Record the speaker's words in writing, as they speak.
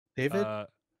David? Uh,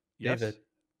 David, yes,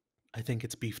 I think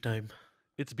it's beef time.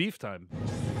 it's beef time.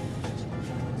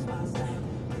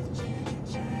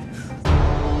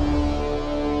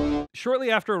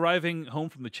 Shortly after arriving home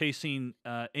from the chase scene,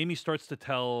 Amy starts to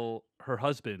tell her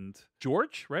husband,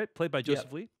 George, right, played by Yeah.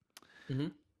 Joseph Lee. Hmm.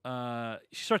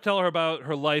 She starts to tell her about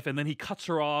her life, and then he cuts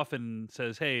her off and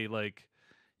says, "Hey, like,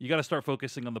 you got to start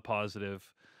focusing on the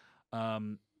positive."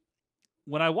 Um,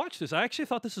 when I watched this, I actually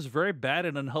thought this was very bad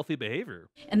and unhealthy behavior.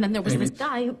 And then there was this Amy,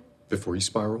 guy who, before you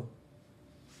spiral,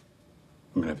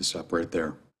 I'm gonna have to stop right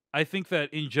there. I think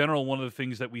that in general, one of the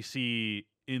things that we see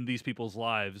in these people's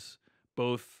lives,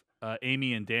 both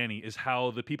Amy and Danny, is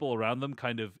how the people around them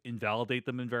kind of invalidate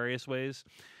them in various ways.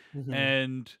 Hmm.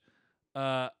 And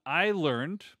I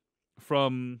learned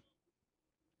from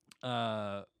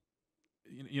uh,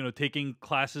 taking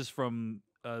classes from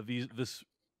these this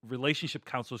relationship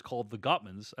counselors called the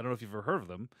Gottmans. I don't know if you've ever heard of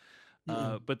them,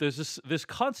 Mm-mm. but there's this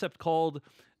concept called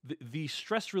the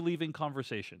stress relieving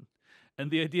conversation,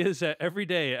 and the idea is that every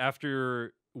day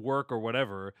after work or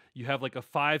whatever, you have like a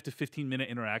 5 to 15 minute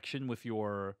interaction with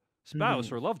your spouse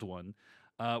Hmm. or loved one.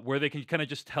 Where they can kind of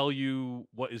just tell you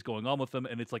what is going on with them,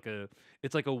 and it's like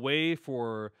a way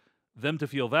for them to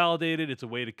feel validated. It's a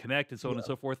way to connect, and so on and Yeah.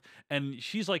 so forth. And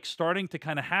she's like starting to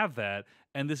kind of have that,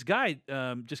 and this guy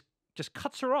just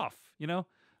cuts her off.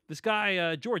 This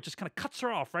guy George just kind of cuts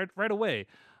her off right away,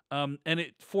 and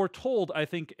it foretold, I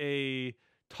think, a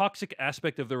toxic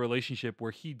aspect of the relationship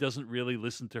where he doesn't really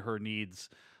listen to her needs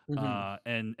Hmm.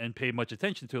 and pay much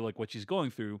attention to like what she's going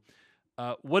through.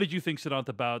 What did you think, Siddhant,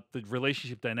 about the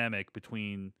relationship dynamic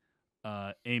between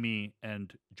Amy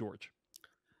and George?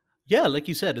 Yeah, like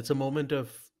you said, it's a moment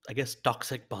of, I guess,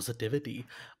 toxic positivity.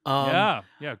 Um, Yeah,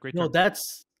 yeah, great no, term.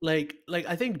 that's like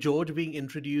I think George being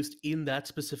introduced in that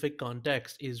specific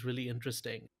context is really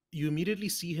interesting. You immediately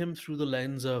see him through the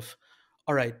lens of,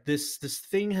 all right, this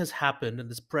thing has happened and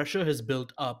this pressure has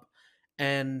built up,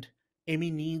 and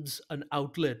Amy needs an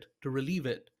outlet to relieve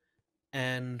it.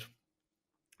 And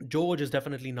George is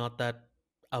definitely not that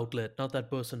outlet, not that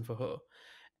person for her.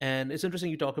 And it's interesting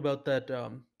you talk about that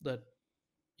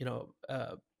you know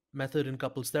uh, method in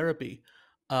couples therapy.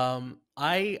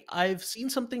 I've seen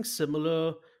something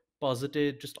similar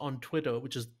posited just on Twitter,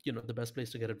 which is the best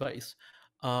place to get advice.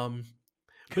 Um,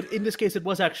 but in this case, it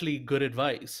was actually good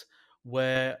advice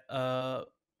where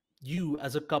you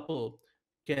as a couple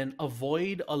can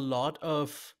avoid a lot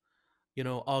of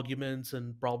arguments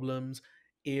and problems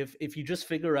if you just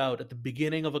figure out at the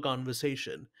beginning of a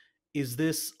conversation, is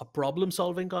this a problem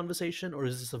solving conversation or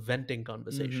is this a venting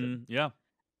conversation? Yeah,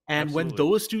 And when absolutely.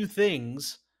 those two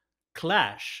things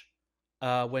clash,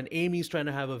 when Amy's trying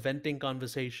to have a venting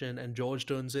conversation and George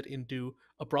turns it into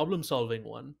a problem solving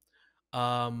one,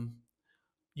 um,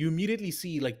 you immediately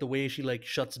see like the way she like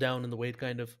shuts down and the way it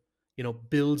kind of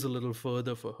builds a little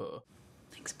further for her.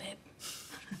 thanks, babe.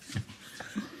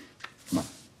 Come on.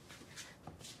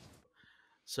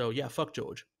 So yeah, fuck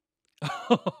George.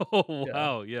 Oh, Yeah,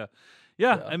 wow, yeah.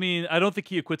 Yeah, yeah. I mean, I don't think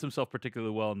he acquits himself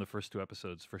particularly well in the first two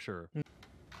episodes, for sure.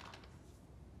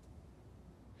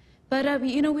 But,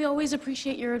 we always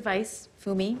appreciate your advice,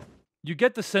 Fumi. You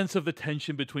get the sense of the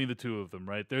tension between the two of them,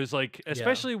 right? There's like, Yeah,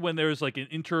 especially when there's like an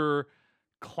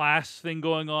inter-class thing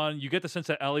going on, you get the sense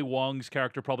that Ali Wong's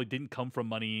character probably didn't come from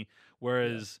money, yeah.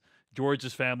 whereas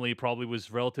George's family probably was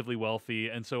relatively wealthy.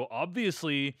 And so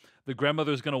obviously the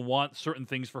grandmother's going to want certain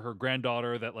things for her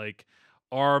granddaughter that like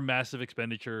are massive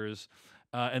expenditures.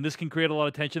 And this can create a lot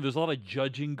of tension. There's a lot of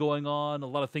judging going on, a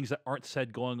lot of things that aren't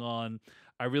said going on.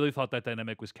 I really thought that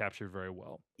dynamic was captured very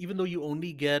well. Even though you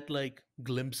only get like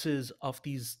glimpses of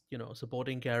these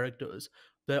supporting characters,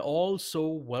 they're all so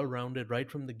well rounded right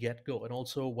from the get-go and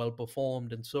also well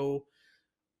performed and so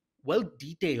well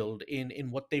detailed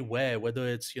in what they wear, whether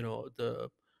it's the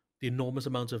enormous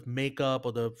amounts of makeup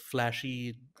or the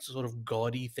flashy sort of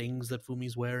gaudy things that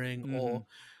Fumi's wearing, Hmm. or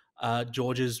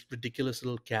George's ridiculous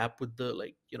little cap with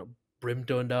the brim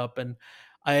turned up. And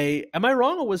I am I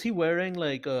wrong, or was he wearing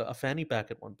like a fanny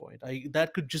pack at one point? I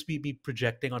That could just be me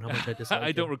projecting on how much I I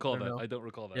dislike don't him. I recall don't that. know. I don't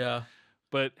recall that. Yeah.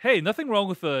 But hey, nothing wrong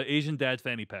with the Asian dad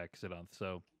fanny pack, Siddhant.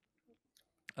 So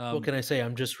What um, can I say?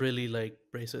 I'm just really like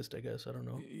racist, I guess. I don't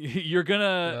know. you're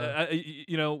gonna,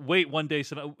 Yeah. wait one day.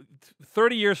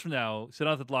 30 years from now,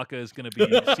 Siddhant Adlaka is gonna be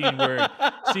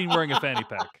seen wearing a fanny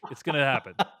pack. It's gonna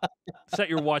happen. Set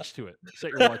your watch to it.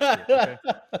 Set your watch to it.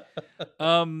 Okay.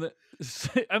 Um,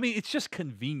 I mean, it's just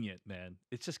convenient, man.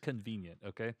 It's just convenient.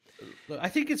 Okay. Look, I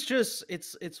think it's just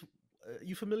it's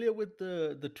you familiar with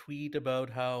the tweet about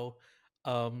how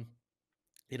um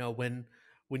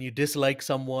when you dislike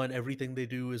someone, everything they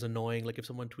do is annoying. Like if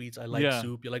someone tweets I like Yeah.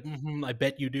 soup, you're like, I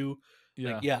bet you do.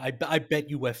 Like, Yeah. yeah, I bet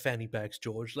you wear fanny packs,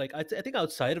 George. Like, I think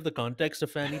outside of the context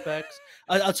of fanny packs,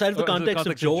 outside of the Oh, in the context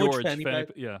of context of George, George, fanny pack,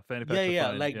 fanny yeah, packs are yeah,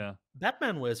 fine. like Yeah.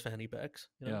 Batman wears fanny packs,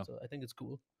 Yeah. so I think it's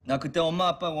cool. 나 그때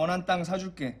엄마 아빠 원한 땅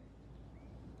사줄게.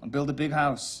 I'll build a big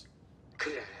house.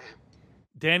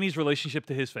 Danny's relationship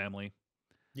to his family.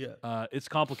 Yeah. It's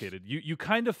complicated. You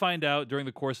kind of find out during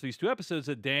the course of these 2 episodes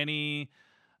that Danny,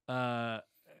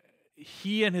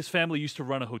 he and his family used to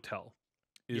run a hotel,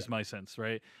 is my sense,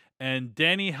 right? And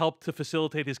Danny helped to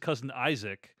facilitate his cousin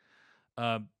Isaac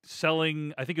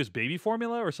selling, I think it was baby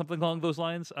formula or something along those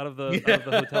lines out of the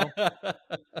hotel.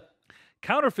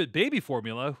 Counterfeit baby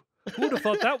formula. Who would have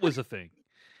thought that was a thing?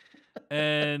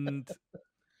 And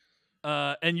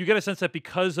you get a sense that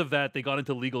because of that, they got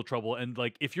into legal trouble. And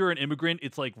like, if you're an immigrant,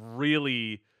 it's like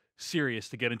really serious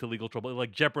to get into legal trouble. It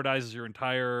like jeopardizes your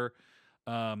entire,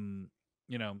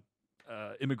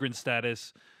 immigrant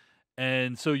status.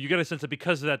 And so you get a sense that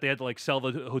because of that, they had to like sell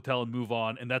the hotel and move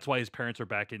on. And that's why his parents are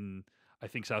back in, I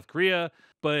think, South Korea.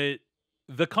 But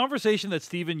the conversation that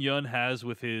Steven Yeun has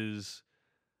with his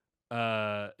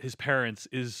parents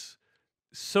is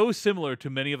so similar to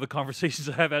many of the conversations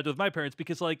I have had with my parents,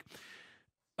 because like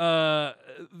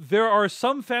there are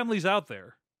some families out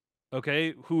there,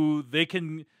 okay, who they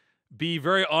can be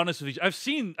very honest with each. I've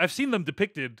seen them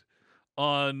depicted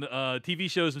on TV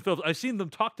shows and films. I've seen them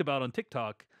talked about on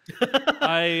TikTok.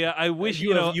 I wish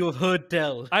you have heard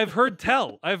tell. I've heard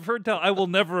tell. I will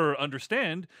never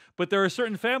understand, but there are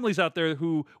certain families out there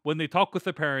who, when they talk with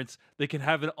their parents, they can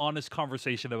have an honest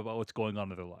conversation about what's going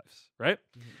on in their lives, right?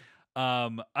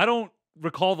 I don't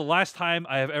recall the last time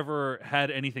I have ever had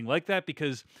anything like that,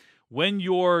 because when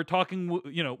you're talking,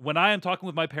 when I am talking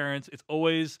with my parents, it's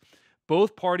always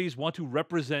both parties want to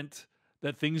represent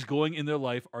that things going in their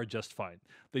life are just fine.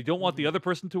 They don't want the other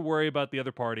person to worry about the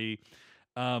other party.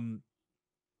 And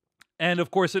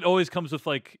of course, it always comes with,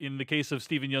 like, in the case of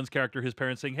Steven Yeun's character, his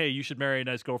parents saying, "Hey, you should marry a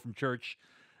nice girl from church."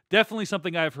 Definitely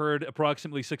something I've heard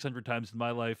approximately 600 times in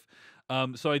my life.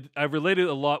 So I related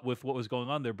a lot with what was going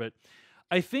on there. But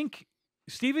I think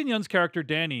Steven Yeun's character,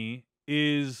 Danny,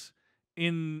 is,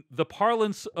 in the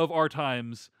parlance of our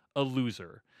times, a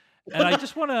loser. And I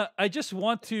just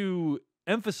want to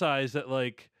emphasize that,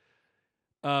 like,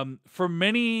 for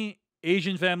many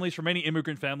Asian families, for many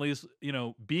immigrant families,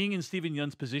 being in Steven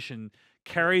Yeun's position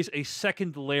carries a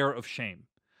second layer of shame.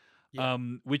 Yeah.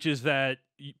 Which is that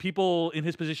people in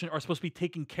his position are supposed to be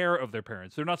taking care of their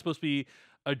parents. They're not supposed to be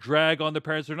a drag on their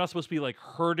parents. They're not supposed to be like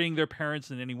hurting their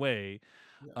parents in any way.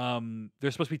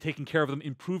 They're supposed to be taking care of them,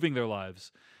 improving their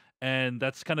lives. And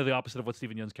that's kind of the opposite of what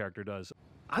Steven Yeun's character does.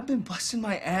 I've been busting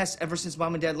my ass ever since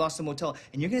mom and dad lost the motel,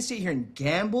 and you're gonna sit here and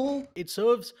gamble? It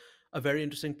serves a very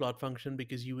interesting plot function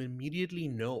because you immediately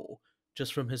know,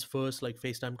 just from his first like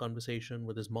FaceTime conversation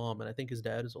with his mom, and I think his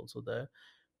dad is also there,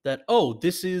 that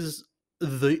this is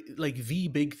the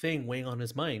big thing weighing on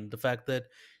his mind, the fact that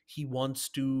he wants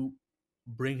to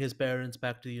bring his parents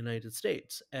back to the United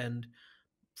States. And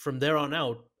from there on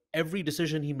out, every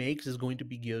decision he makes is going to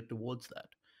be geared towards that.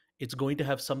 It's going to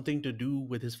have something to do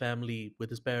with his family, with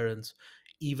his parents,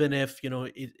 even if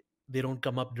they don't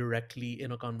come up directly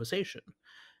in a conversation.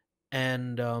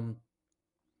 And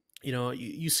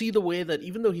you see the way that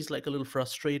even though he's like a little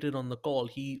frustrated on the call,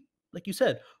 he, like you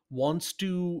said, wants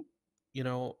to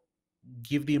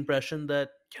give the impression that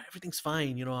everything's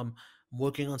fine. I'm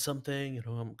working on something.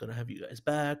 I'm gonna have you guys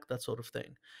back, that sort of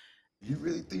thing. You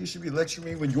really think you should be lecturing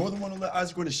me when you're the one who let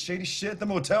Isaac go to shady shit at the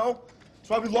motel? That's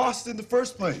why we lost in the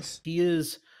first place. He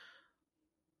is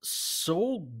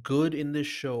so good in this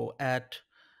show at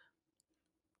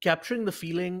capturing the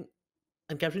feeling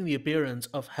and capturing the appearance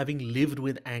of having lived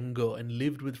with anger and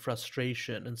lived with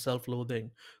frustration and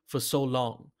self-loathing for so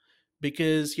long.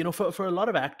 Because for a lot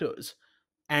of actors,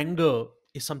 anger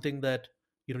is something that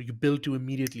you build to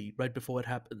immediately right before it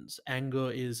happens.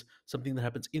 Anger is something that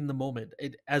happens in the moment.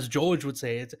 As George would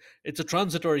say, it's a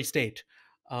transitory state.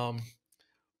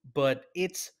 But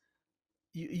it's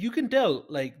you can tell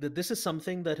like that this is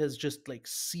something that has just like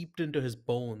seeped into his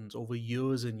bones over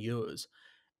years and years,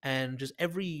 and just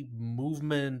every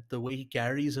movement, the way he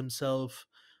carries himself.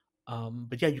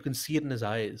 But yeah, you can see it in his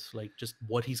eyes, like just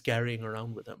what he's carrying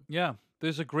around with him. Yeah,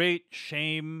 there's a great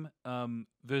shame.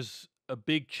 There's a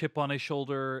big chip on his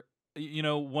shoulder.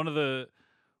 One of the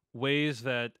ways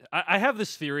that I have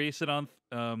this theory, Siddhant,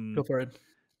 Go for it.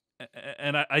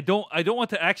 and I don't want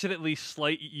to accidentally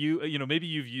slight you. Maybe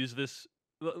you've used this.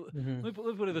 Let me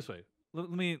put it this way. Let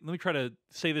me try to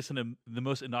say this in the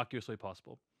most innocuous way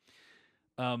possible.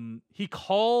 He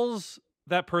calls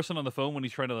that person on the phone when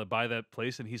he's trying to buy that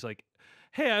place, and he's like,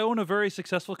 hey, I own a very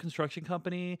successful construction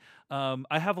company.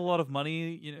 I have a lot of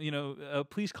money.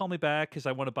 Please call me back because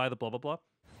I want to buy the blah blah blah.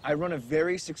 I run a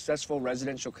very successful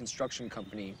residential construction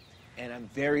company, and I'm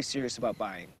very serious about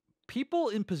buying. People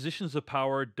in positions of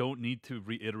power don't need to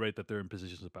reiterate that they're in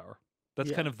positions of power. That's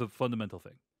Yeah. kind of the fundamental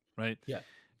thing, right? Yeah.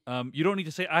 You don't need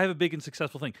to say, I have a big and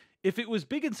successful thing. If it was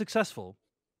big and successful,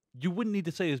 you wouldn't need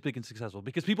to say it was big and successful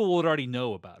because people would already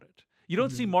know about it. You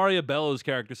don't see Maria Bello's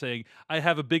character saying, I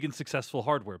have a big and successful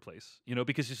hardware place,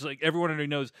 because it's like everyone already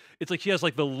knows. It's like she has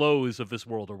like the Lowe's of this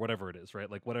world or whatever it is, right?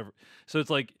 Like whatever. So it's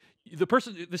like the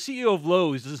CEO of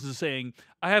Lowe's is saying,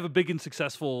 I have a big and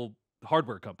successful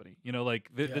hardware company,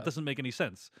 that doesn't make any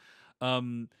sense.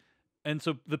 And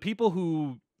so the people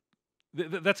who,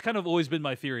 that's kind of always been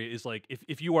my theory is like,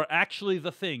 if you are actually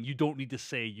the thing, you don't need to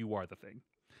say you are the thing.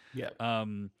 Yeah.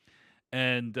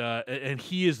 And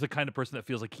he is the kind of person that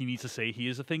feels like he needs to say he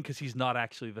is a thing because he's not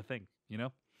actually the thing,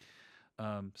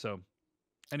 So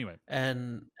anyway,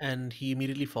 and he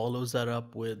immediately follows that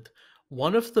up with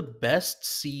one of the best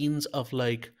scenes of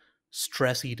like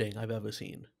stress eating I've ever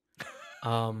seen.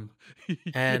 And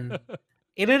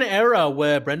in an era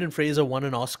where Brendan Fraser won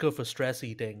an Oscar for stress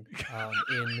eating,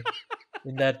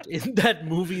 in that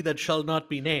movie that shall not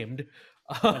be named.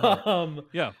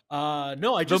 Yeah.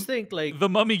 No, I just think like the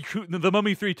Mummy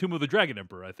 3 Tomb of the Dragon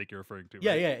Emperor, I think you're referring to.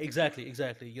 Yeah, right? yeah, exactly.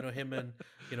 Him and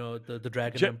the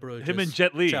Dragon Emperor, him and just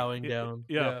Jet Li chowing down.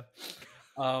 Yeah.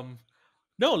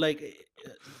 No, like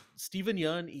Steven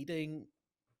Yeun eating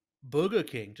Burger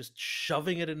King, just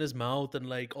shoving it in his mouth and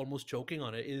like almost choking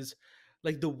on it is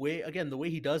like the way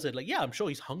he does it. Like, yeah, I'm sure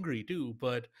he's hungry too,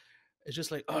 but it's just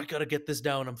like, oh, I gotta get this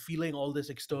down. I'm feeling all this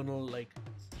external like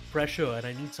pressure and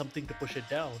I need something to push it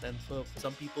down. And for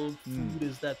some people, food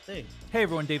is that thing. Hey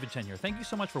everyone, David Chen here. Thank you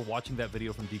so much for watching that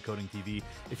video from Decoding TV.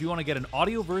 If you want to get an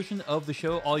audio version of the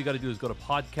show, all you got to do is go to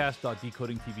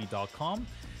podcast.decodingtv.com.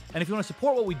 And if you want to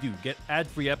support what we do, get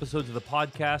ad-free episodes of the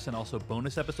podcast and also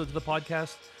bonus episodes of the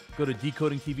podcast, go to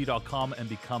decodingtv.com and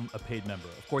become a paid member.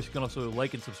 Of course, you can also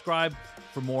like and subscribe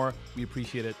for more. We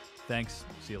appreciate it. Thanks.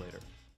 See you later.